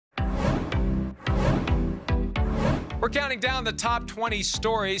We're counting down the top 20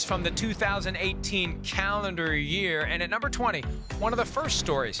 stories from the 2018 calendar year. And at number 20, one of the first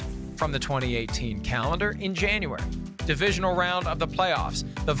stories from the 2018 calendar in January. Divisional round of the playoffs.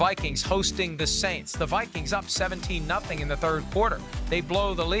 The Vikings hosting the Saints. The Vikings up 17-0 in the third quarter. They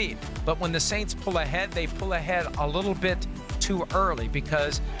blow the lead. But when the Saints pull ahead, they pull ahead a little bit too early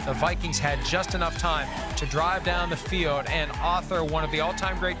because the Vikings had just enough time to drive down the field and author one of the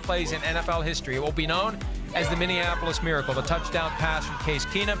all-time great plays in NFL history. It will be known as the Minneapolis Miracle, the touchdown pass from Case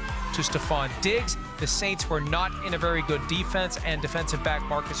Keenum to Stephon Diggs. The Saints were not in a very good defense, and defensive back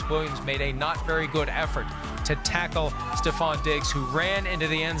Marcus Williams made a not very good effort to tackle Stephon Diggs, who ran into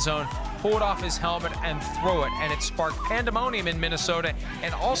the end zone, pulled off his helmet, and threw it. And it sparked pandemonium in Minnesota,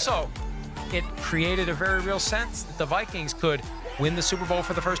 and also it created a very real sense that the Vikings could win the Super Bowl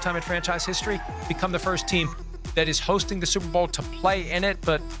for the first time in franchise history, become the first team that is hosting the Super Bowl to play in it.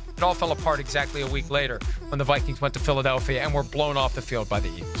 But it all fell apart exactly a week later when the Vikings went to Philadelphia and were blown off the field by the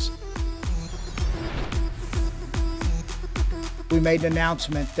Eagles. We made an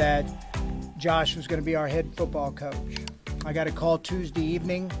announcement that Josh was going to be our head football coach. I got a call Tuesday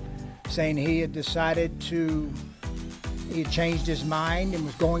evening saying he had changed his mind and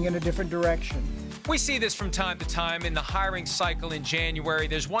was going in a different direction. We see this from time to time in the hiring cycle in January.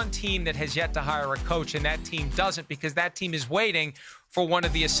 There's one team that has yet to hire a coach, and that team doesn't, because that team is waiting for one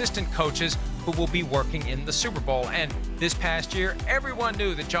of the assistant coaches who will be working in the Super Bowl. And this past year, everyone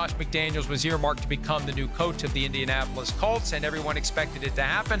knew that Josh McDaniels was earmarked to become the new coach of the Indianapolis Colts, and everyone expected it to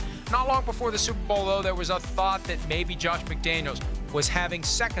happen. Not long before the Super Bowl, though, there was a thought that maybe Josh McDaniels was having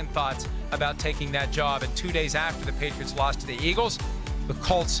second thoughts about taking that job. And 2 days after the Patriots lost to the Eagles, the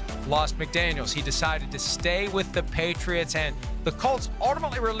Colts lost McDaniels. He decided to stay with the Patriots, and the Colts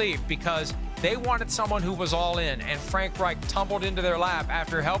ultimately relieved because they wanted someone who was all in, and Frank Reich tumbled into their lap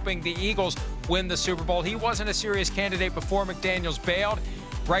after helping the Eagles win the Super Bowl. He wasn't a serious candidate before McDaniels bailed.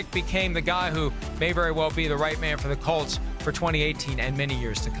 Reich became the guy who may very well be the right man for the Colts for 2018 and many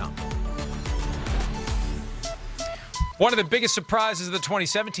years to come. One of the biggest surprises of the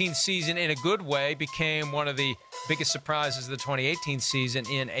 2017 season in a good way became one of the biggest surprises of the 2018 season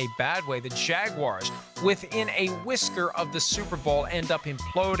in a bad way. The Jaguars, within a whisker of the Super Bowl, end up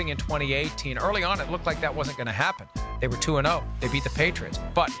imploding in 2018. Early on, it looked like that wasn't going to happen. They were 2-0. They beat the Patriots,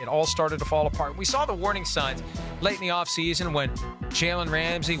 but it all started to fall apart. We saw the warning signs late in the offseason when Jalen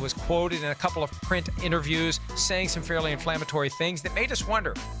Ramsey was quoted in a couple of print interviews saying some fairly inflammatory things that made us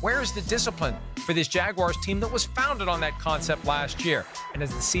wonder, where is the discipline for this Jaguars team that was founded on that concept last year? And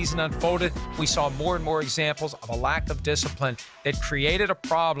as the season unfolded, we saw more and more examples of a lack of discipline that created a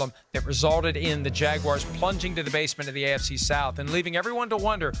problem that resulted in the Jaguars plunging to the basement of the AFC South and leaving everyone to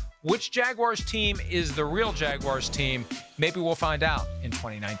wonder which Jaguars team is the real Jaguars team. Maybe we'll find out in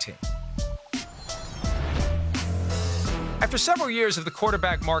 2019. After several years of the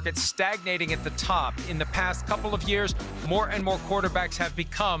quarterback market stagnating at the top, in the past couple of years, more and more quarterbacks have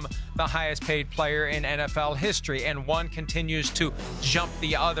become the highest paid player in NFL history, and one continues to jump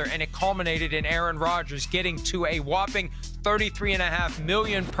the other, and it culminated in Aaron Rodgers getting to a whopping $33.5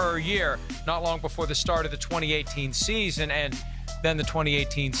 million per year not long before the start of the 2018 season. And then the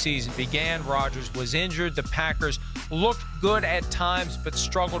 2018 season began. Rodgers was injured. The Packers looked good at times, but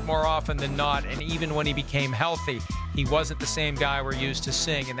struggled more often than not. And even when he became healthy, he wasn't the same guy we're used to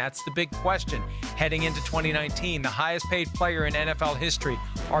seeing. And that's the big question heading into 2019. The highest paid player in NFL history.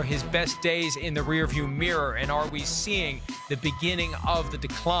 Are his best days in the rearview mirror? And are we seeing the beginning of the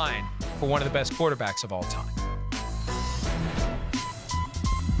decline for one of the best quarterbacks of all time?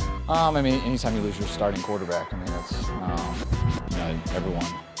 I mean, anytime you lose your starting quarterback, I mean, that's, everyone,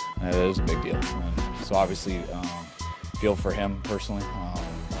 it is a big deal. And so obviously, feel for him personally.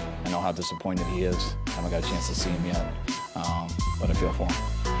 I know how disappointed he is. I haven't got a chance to see him yet, but I feel for him.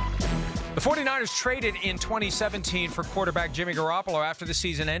 The 49ers traded in 2017 for quarterback Jimmy Garoppolo. After the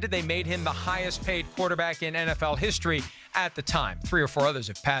season ended, they made him the highest paid quarterback in NFL history at the time. 3 or 4 others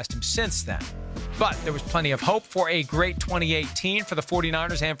have passed him since then. But there was plenty of hope for a great 2018 for the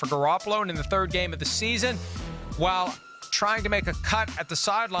 49ers and for Garoppolo. And in the third game of the season, while trying to make a cut at the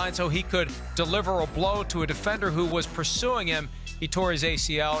sideline so he could deliver a blow to a defender who was pursuing him, he tore his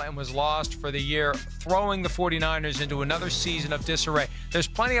ACL and was lost for the year, throwing the 49ers into another season of disarray. There's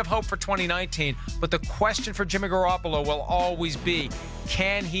plenty of hope for 2019, but the question for Jimmy Garoppolo will always be,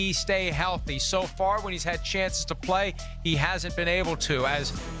 can he stay healthy? So far, when he's had chances to play, he hasn't been able to,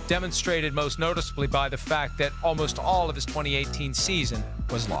 as demonstrated most noticeably by the fact that almost all of his 2018 season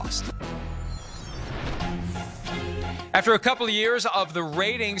was lost. After a couple of years of the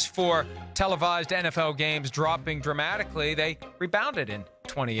ratings for televised NFL games dropping dramatically, they rebounded in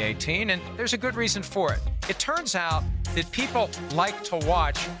 2018, and there's a good reason for it. It turns out that people like to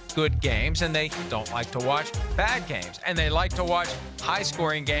watch good games, and they don't like to watch bad games. And they like to watch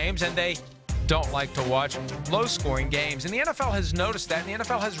high-scoring games, and they don't like to watch low-scoring games. And the NFL has noticed that, and the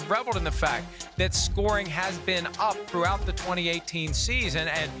NFL has reveled in the fact that scoring has been up throughout the 2018 season.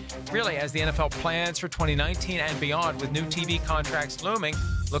 And really, as the NFL plans for 2019 and beyond with new TV contracts looming,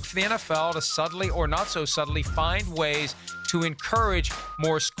 look for the NFL to subtly or not so subtly find ways to encourage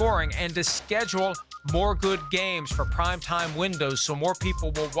more scoring and to schedule more good games for primetime windows so more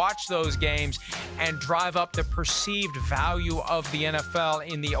people will watch those games and drive up the perceived value of the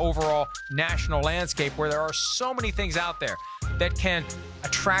NFL in the overall national landscape, where there are so many things out there that can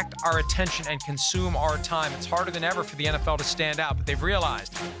attract our attention and consume our time. It's harder than ever for the NFL to stand out, but they've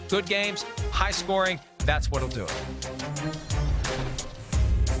realized good games, high scoring, that's what'll do it.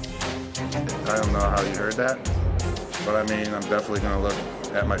 I don't know how you heard that, but I mean, I'm definitely going to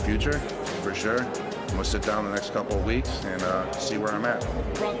look at my future for sure. I'm going to sit down the next couple of weeks and see where I'm at.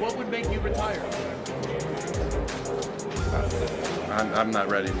 Brock, what would make you retire? I'm not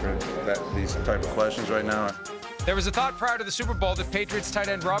ready for these type of questions right now. There was a thought prior to the Super Bowl that Patriots tight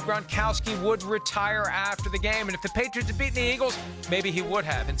end Rob Gronkowski would retire after the game. And if the Patriots had beaten the Eagles, maybe he would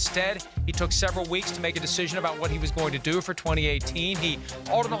have. Instead, he took several weeks to make a decision about what he was going to do for 2018. He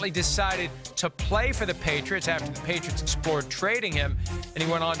ultimately decided to play for the Patriots after the Patriots explored trading him. And he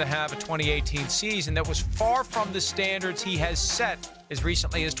went on to have a 2018 season that was far from the standards he has set as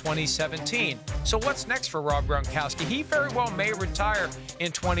recently as 2017. So what's next for Rob Gronkowski? He very well may retire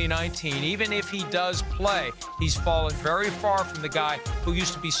in 2019. Even if he does play, he's fallen very far from the guy who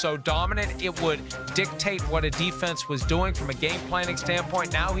used to be so dominant. It would dictate what a defense was doing from a game planning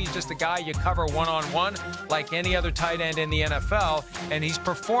standpoint. Now he's just a guy you cover one-on-one like any other tight end in the NFL, and he's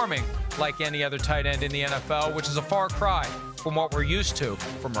performing like any other tight end in the NFL, which is a far cry from what we're used to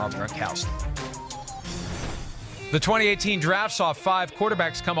from Rob Gronkowski. The 2018 draft saw 5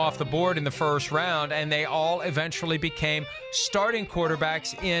 quarterbacks come off the board in the first round, and they all eventually became starting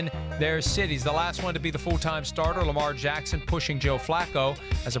quarterbacks in their cities. The last one to be the full-time starter, Lamar Jackson, pushing Joe Flacco,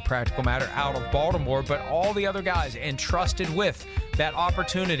 as a practical matter, out of Baltimore. But all the other guys entrusted with that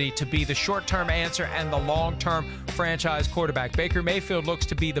opportunity to be the short-term answer and the long-term franchise quarterback. Baker Mayfield looks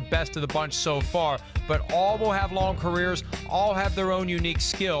to be the best of the bunch so far, but all will have long careers, all have their own unique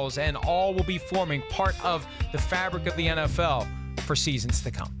skills, and all will be forming part of the fabric of the NFL for seasons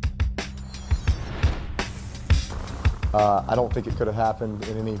to come. I don't think it could have happened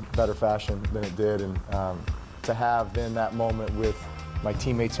in any better fashion than it did, and to have then that moment with my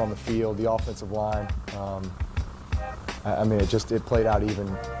teammates on the field, the offensive line, I mean, it played out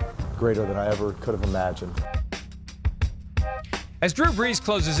even greater than I ever could have imagined. As Drew Brees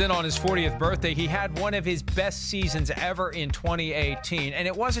closes in on his 40th birthday, he had one of his best seasons ever in 2018. And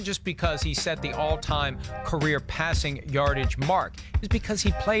it wasn't just because he set the all-time career passing yardage mark. It was because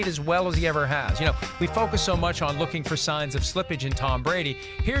he played as well as he ever has. You know, we focus so much on looking for signs of slippage in Tom Brady.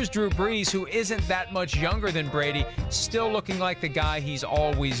 Here's Drew Brees, who isn't that much younger than Brady, still looking like the guy he's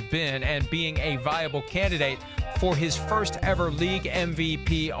always been and being a viable candidate for his first ever league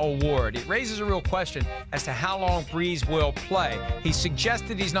MVP award. It raises a real question as to how long Brees will play. He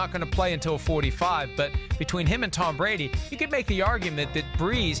suggested he's not going to play until 45, but between him and Tom Brady, you could make the argument that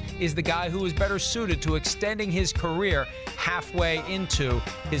Brees is the guy who is better suited to extending his career halfway into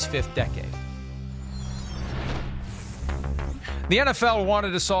his 5th decade. The NFL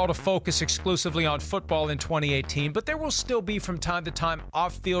wanted us all to focus exclusively on football in 2018, but there will still be from time to time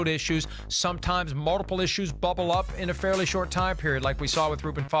off-field issues. Sometimes multiple issues bubble up in a fairly short time period, like we saw with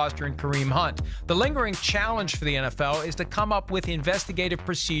Reuben Foster and Kareem Hunt. The lingering challenge for the NFL is to come up with investigative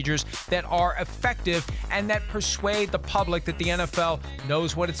procedures that are effective and that persuade the public that the NFL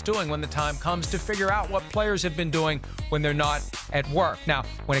knows what it's doing when the time comes to figure out what players have been doing when they're not at work. Now,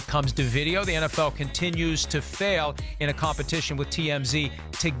 when it comes to video, the NFL continues to fail in a competition with TMZ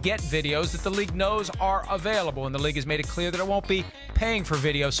to get videos that the league knows are available, and the league has made it clear that it won't be paying for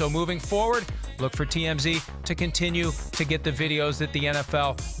video. So moving forward, look for TMZ to continue to get the videos that the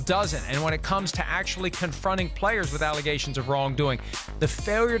NFL doesn't. And when it comes to actually confronting players with allegations of wrongdoing, the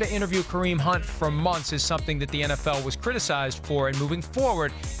failure to interview Kareem Hunt for months is something that the NFL was criticized for, and moving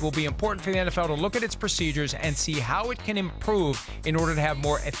forward, it will be important for the NFL to look at its procedures and see how it can improve in order to have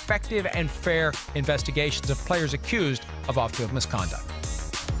more effective and fair investigations of players accused of off-field misconduct.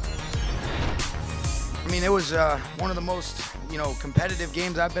 mean, it was one of the most, competitive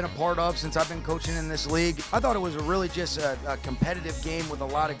games I've been a part of since I've been coaching in this league. I thought it was really just a competitive game with a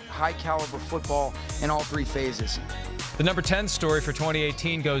lot of high-caliber football in all three phases. The number 10 story for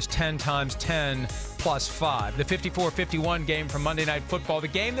 2018 goes 10 times 10 plus 5. The 54-51 game from Monday Night Football, the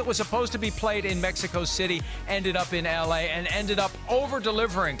game that was supposed to be played in Mexico City, ended up in L.A. and ended up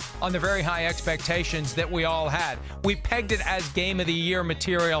over-delivering on the very high expectations that we all had. We pegged it as Game of the Year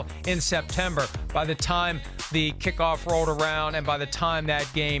material in September. By the time the kickoff rolled around and by the time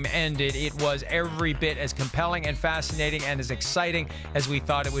that game ended, it was every bit as compelling and fascinating and as exciting as we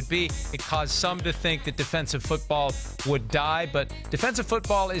thought it would be. It caused some to think that defensive football would die, but defensive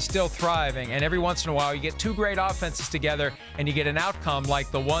football is still thriving, and every once in a while you get two great offenses together and you get an outcome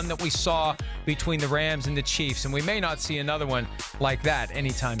like the one that we saw between the Rams and the Chiefs, and we may not see another one like that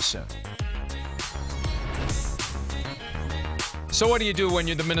anytime soon. So what do you do when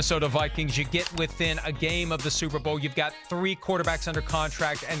you're the Minnesota Vikings? You get within a game of the Super Bowl. You've got 3 quarterbacks under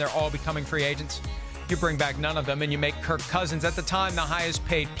contract, and they're all becoming free agents. You bring back none of them, and you make Kirk Cousins, at the time the highest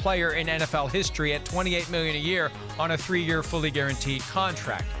paid player in NFL history, at $28 million a year on a 3-year fully guaranteed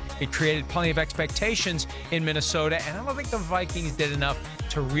contract. It created plenty of expectations in Minnesota, and I don't think the Vikings did enough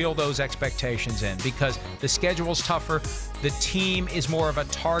to reel those expectations in because the schedule's tougher. The team is more of a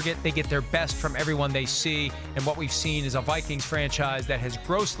target. They get their best from everyone they see, and what we've seen is a Vikings franchise that has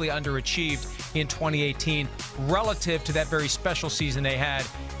grossly underachieved in 2018 relative to that very special season they had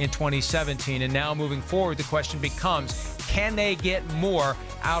in 2017. And now moving forward, the question becomes, can they get more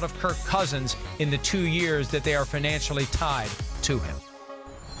out of Kirk Cousins in the 2 years that they are financially tied to him?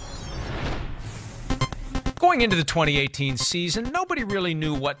 Going into the 2018 season, nobody really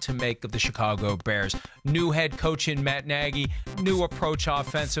knew what to make of the Chicago Bears. New head coach in Matt Nagy, new approach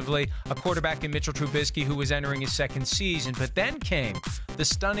offensively, a quarterback in Mitchell Trubisky who was entering his second season. But then came the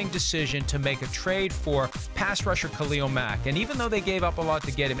stunning decision to make a trade for pass rusher Khalil Mack. And even though they gave up a lot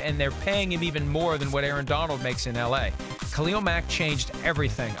to get him, and they're paying him even more than what Aaron Donald makes in L.A., Khalil Mack changed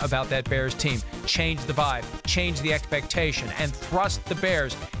everything about that Bears team, changed the vibe, changed the expectation, and thrust the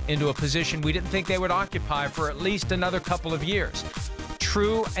Bears into a position we didn't think they would occupy for at least another couple of years.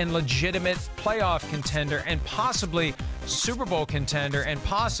 True and legitimate playoff contender, and possibly Super Bowl contender, and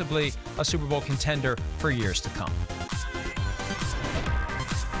possibly a Super Bowl contender for years to come.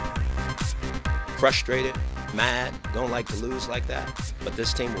 Frustrated, mad, don't like to lose like that. But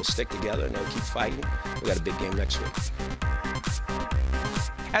this team will stick together and they'll keep fighting. We got a big game next week.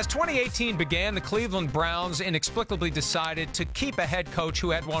 As 2018 began, the Cleveland Browns inexplicably decided to keep a head coach who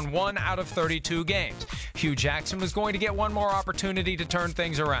had won 1 out of 32 games. Hugh Jackson was going to get one more opportunity to turn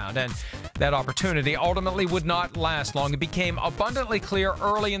things around, and that opportunity ultimately would not last long. It became abundantly clear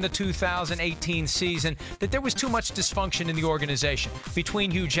early in the 2018 season that there was too much dysfunction in the organization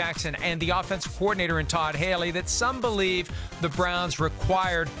between Hugh Jackson and the offensive coordinator in Todd Haley that some believe the Browns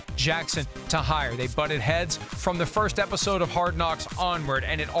required Jackson to hire. They butted heads from the first episode of Hard Knocks onward,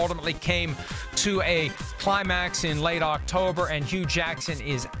 and it ultimately came to a climax in late October, and Hugh Jackson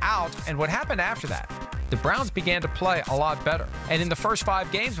is out. And what happened after that? The Browns began to play a lot better. And in the first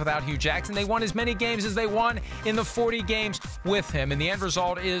 5 games without Hugh Jackson, they won as many games as they won in the 40 games with him. And the end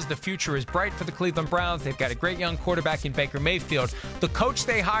result is the future is bright for the Cleveland Browns. They've got a great young quarterback in Baker Mayfield. The coach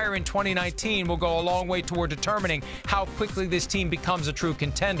they hire in 2019 will go a long way toward determining how quickly this team becomes a true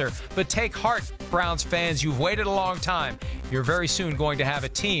contender. But take heart, Browns fans. You've waited a long time. You're very soon going to have a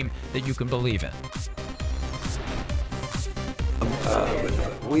team that you can believe in.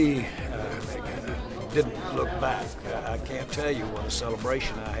 We didn't look back. I can't tell you what a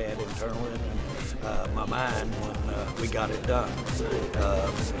celebration I had internally in my mind when we got it done.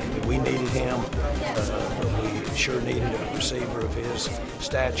 We needed him, but we sure needed a receiver of his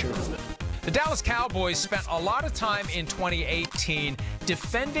stature. The Dallas Cowboys spent a lot of time in 2018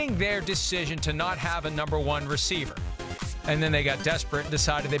 defending their decision to not have a number 1 receiver. And then they got desperate and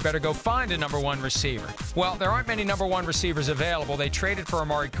decided they better go find a number 1 receiver. Well, there aren't many number 1 receivers available. They traded for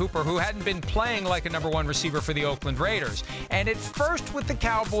Amari Cooper, who hadn't been playing like a number 1 receiver for the Oakland Raiders. And at first with the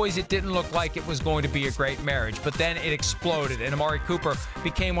Cowboys, it didn't look like it was going to be a great marriage. But then it exploded, and Amari Cooper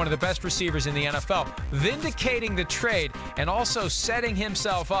became one of the best receivers in the NFL, vindicating the trade and also setting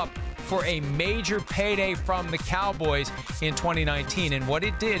himself up for a major payday from the Cowboys in 2019. And what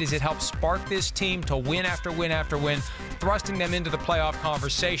it did is it helped spark this team to win after win after win, thrusting them into the playoff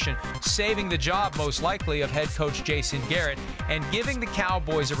conversation, saving the job most likely of head coach Jason Garrett, and giving the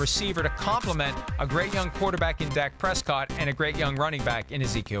Cowboys a receiver to complement a great young quarterback in Dak Prescott and a great young running back in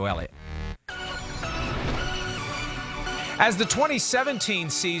Ezekiel Elliott. As the 2017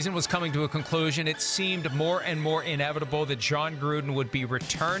 season was coming to a conclusion, it seemed more and more inevitable that John Gruden would be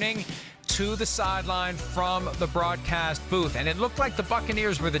returning to the sideline from the broadcast booth. And it looked like the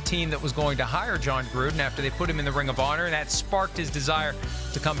Buccaneers were the team that was going to hire John Gruden after they put him in the Ring of Honor, and that sparked his desire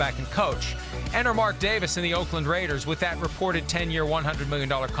to come back and coach. Enter Mark Davis in the Oakland Raiders with that reported 10-year, $100 million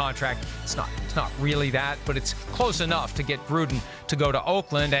contract. It's not really that, but it's close enough to get Gruden to go to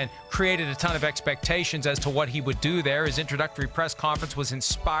Oakland, and created a ton of expectations as to what he would do there. His introductory press conference was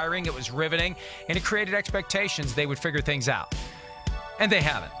inspiring, it was riveting, and it created expectations they would figure things out. And they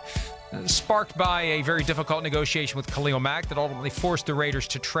haven't. Sparked by a very difficult negotiation with Khalil Mack that ultimately forced the Raiders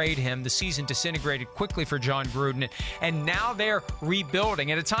to trade him, the season disintegrated quickly for John Gruden, and now they're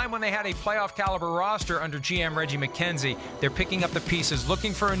rebuilding. At a time when they had a playoff-caliber roster under GM Reggie McKenzie, they're picking up the pieces,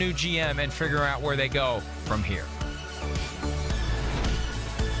 looking for a new GM, and figuring out where they go from here.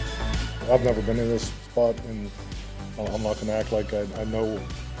 I've never been in this spot, and I'm not going to act like I know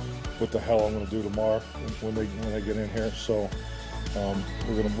what the hell I'm going to do tomorrow when they get in here. So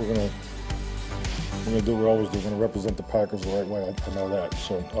we're gonna do what we always do. We're gonna represent the Packers the right way. I know that.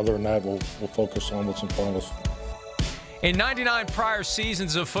 So other than that, we'll focus on what's in front of us. In 99 prior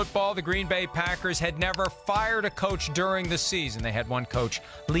seasons of football, the Green Bay Packers had never fired a coach during the season. They had one coach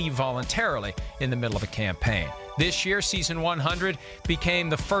leave voluntarily in the middle of a campaign. This year, season 100 became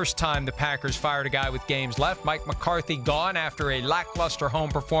the first time the Packers fired a guy with games left. Mike McCarthy gone after a lackluster home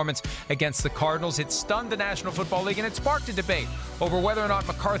performance against the Cardinals. It stunned the National Football League, and it sparked a debate over whether or not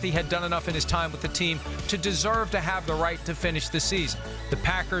McCarthy had done enough in his time with the team to deserve to have the right to finish the season. The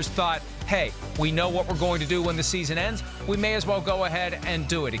Packers thought, hey, we know what we're going to do when the season ends. We may as well go ahead and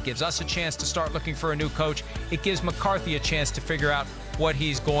do it. It gives us a chance to start looking for a new coach. It gives McCarthy a chance to figure out what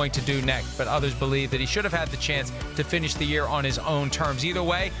he's going to do next. But others believe that he should have had the chance to finish the year on his own terms. Either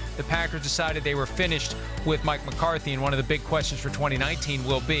way, the Packers decided they were finished with Mike McCarthy, and one of the big questions for 2019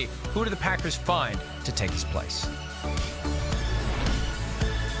 will be, who do the Packers find to take his place?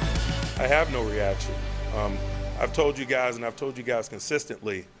 I have no reaction. I've told you guys, and I've told you guys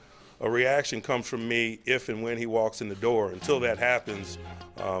consistently, a reaction comes from me if and when he walks in the door. Until that happens,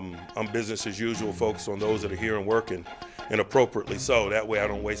 I'm business as usual, focused on those that are here and working, and appropriately so. That way I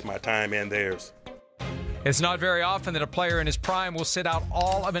don't waste my time and theirs. It's not very often that a player in his prime will sit out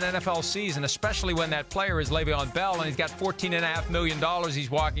all of an NFL season, especially when that player is Le'Veon Bell, and he's got $14.5 million he's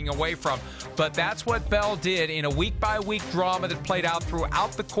walking away from. But that's what Bell did in a week-by-week drama that played out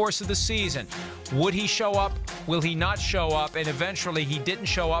throughout the course of the season. Would he show up? Will he not show up? And eventually he didn't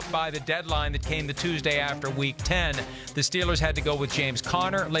show up by the deadline that came the Tuesday after Week 10. The Steelers had to go with James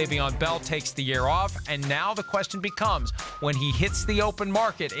Conner. Le'Veon Bell takes the year off. And now the question becomes, when he hits the open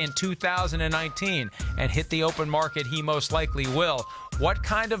market in 2019, and hit the open market he most likely will, what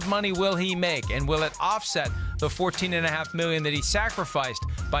kind of money will he make? And will it offset the $14.5 million that he sacrificed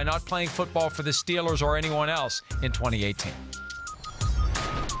by not playing football for the Steelers or anyone else in 2018?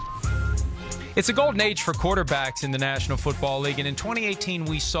 It's a golden age for quarterbacks in the National Football League, and in 2018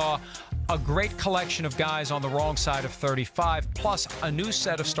 we saw a great collection of guys on the wrong side of 35, plus a new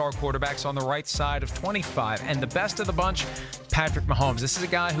set of star quarterbacks on the right side of 25. And the best of the bunch, Patrick Mahomes. This is a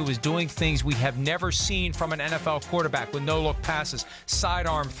guy who is doing things we have never seen from an NFL quarterback, with no-look passes,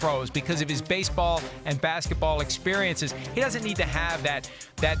 sidearm throws. Because of his baseball and basketball experiences, he doesn't need to have that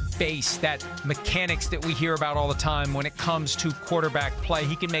base, that mechanics that we hear about all the time when it comes to quarterback play.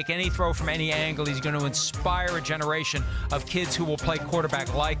 He can make any throw from any angle. He's going to inspire a generation of kids who will play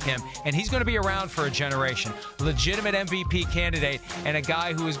quarterback like him. And he's going to be around for a generation. Legitimate MVP candidate, and a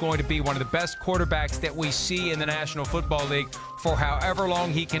guy who is going to be one of the best quarterbacks that we see in the National Football League for however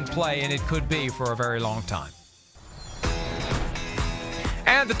long he can play, and it could be for a very long time.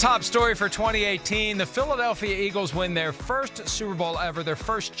 And the top story for 2018, the Philadelphia Eagles win their first Super Bowl ever, their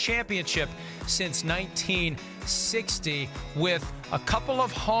first championship since 1960, with a couple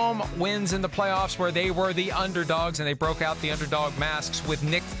of home wins in the playoffs where they were the underdogs, and they broke out the underdog masks with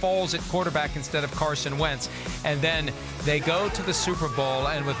Nick Foles at quarterback instead of Carson Wentz. And then they go to the Super Bowl,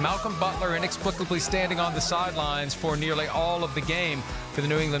 and with Malcolm Butler inexplicably standing on the sidelines for nearly all of the game for the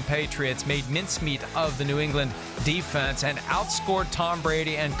New England Patriots, made mincemeat of the New England defense and outscored Tom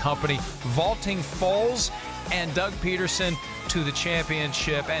Brady and company, vaulting Foles and Doug Peterson to the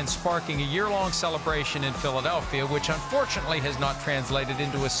championship and sparking a year-long celebration in Philadelphia, which unfortunately has not translated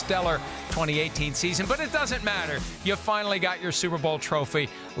into a stellar 2018 season. But it doesn't matter. You finally got your Super Bowl trophy.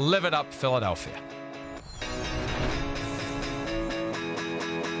 Live it up, Philadelphia.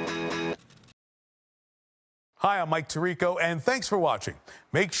 Hi, I'm Mike Tirico, and thanks for watching.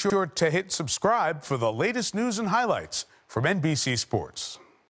 Make sure to hit subscribe for the latest news and highlights from NBC Sports.